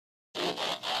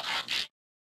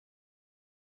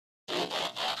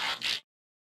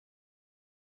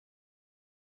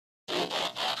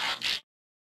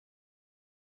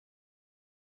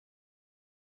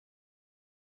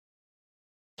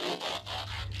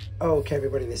Okay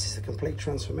everybody, this is the complete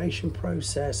transformation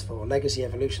process for Legacy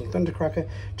Evolution Thundercracker.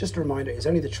 Just a reminder, it's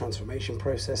only the transformation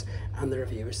process and the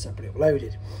review is separately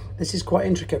uploaded. This is quite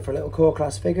intricate for a little core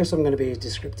class figure, so I'm going to be as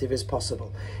descriptive as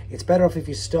possible. It's better off if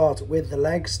you start with the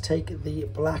legs, take the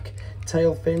black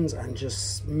tail fins and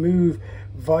just move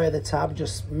via the tab,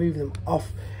 just move them off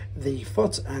the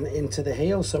foot and into the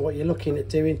heel. So what you're looking at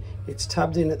doing, it's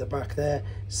tabbed in at the back there,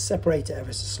 separate it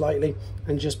ever so slightly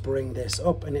and just bring this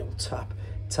up and it will tab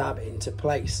into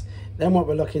place. Then what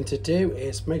we're looking to do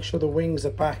is make sure the wings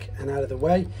are back and out of the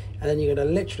way, and then you're going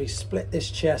to literally split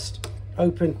this chest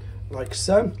open like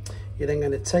so. You're then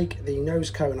going to take the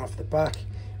nose cone off the back,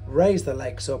 raise the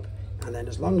legs up, and then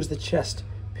as long as the chest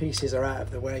pieces are out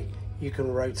of the way, you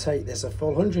can rotate this a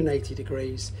full 180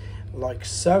 degrees like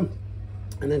so.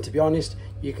 And then, to be honest,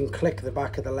 you can click the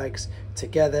back of the legs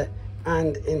together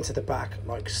and into the back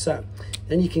like so.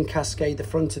 Then you can cascade the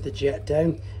front of the jet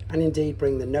down and indeed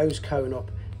bring the nose cone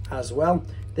up as well.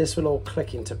 This will all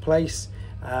click into place,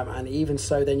 and even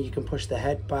so then you can push the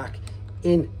head back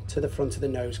into the front of the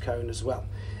nose cone as well.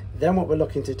 Then what we're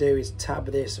looking to do is tab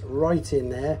this right in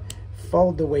there,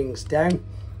 fold the wings down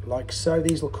like so.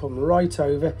 These will come right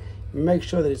over, make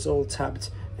sure that it's all tabbed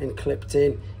and clipped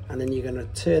in, and then you're going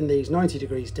to turn these 90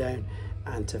 degrees down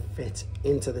and to fit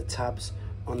into the tabs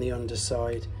on the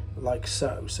underside like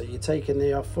so. So you're taking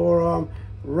the forearm,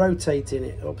 rotating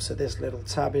it up so this little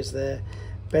tab is there,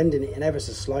 bending it in ever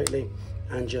so slightly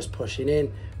and just pushing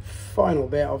in. Final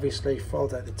bit, obviously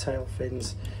fold out the tail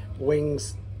fins,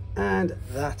 wings, and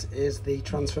that is the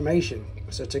transformation.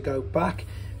 So to go back,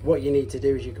 what you need to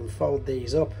do is you can fold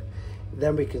these up,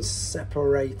 then we can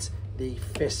separate the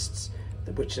fists,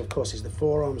 which of course is the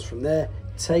forearms, from there,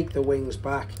 take the wings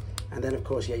back, and then of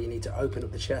course, yeah, you need to open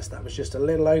up the chest. That was just a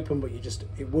little open, but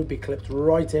it would be clipped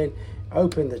right in.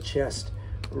 Open the chest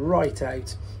right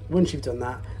out. Once you've done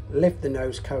that, lift the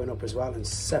nose cone up as well and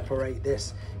separate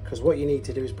this, because what you need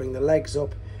to do is bring the legs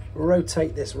up,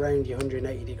 rotate this round your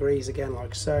 180 degrees again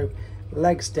like so,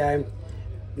 legs down,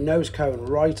 nose cone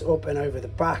right up and over the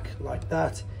back like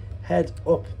that, head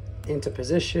up into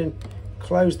position,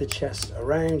 close the chest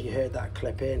around, you heard that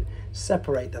clip in,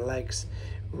 separate the legs,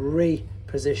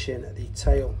 reposition the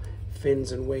tail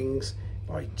fins and wings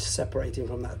by separating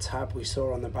from that tab we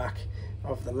saw on the back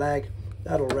of the leg.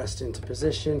 That'll rest into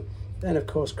position. Then of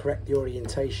course correct the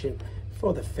orientation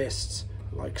for the fists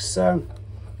like so,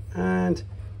 and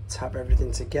tab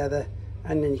everything together,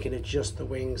 and then you can adjust the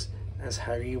wings as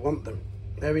how you want them.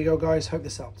 There we go guys, hope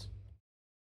this helps.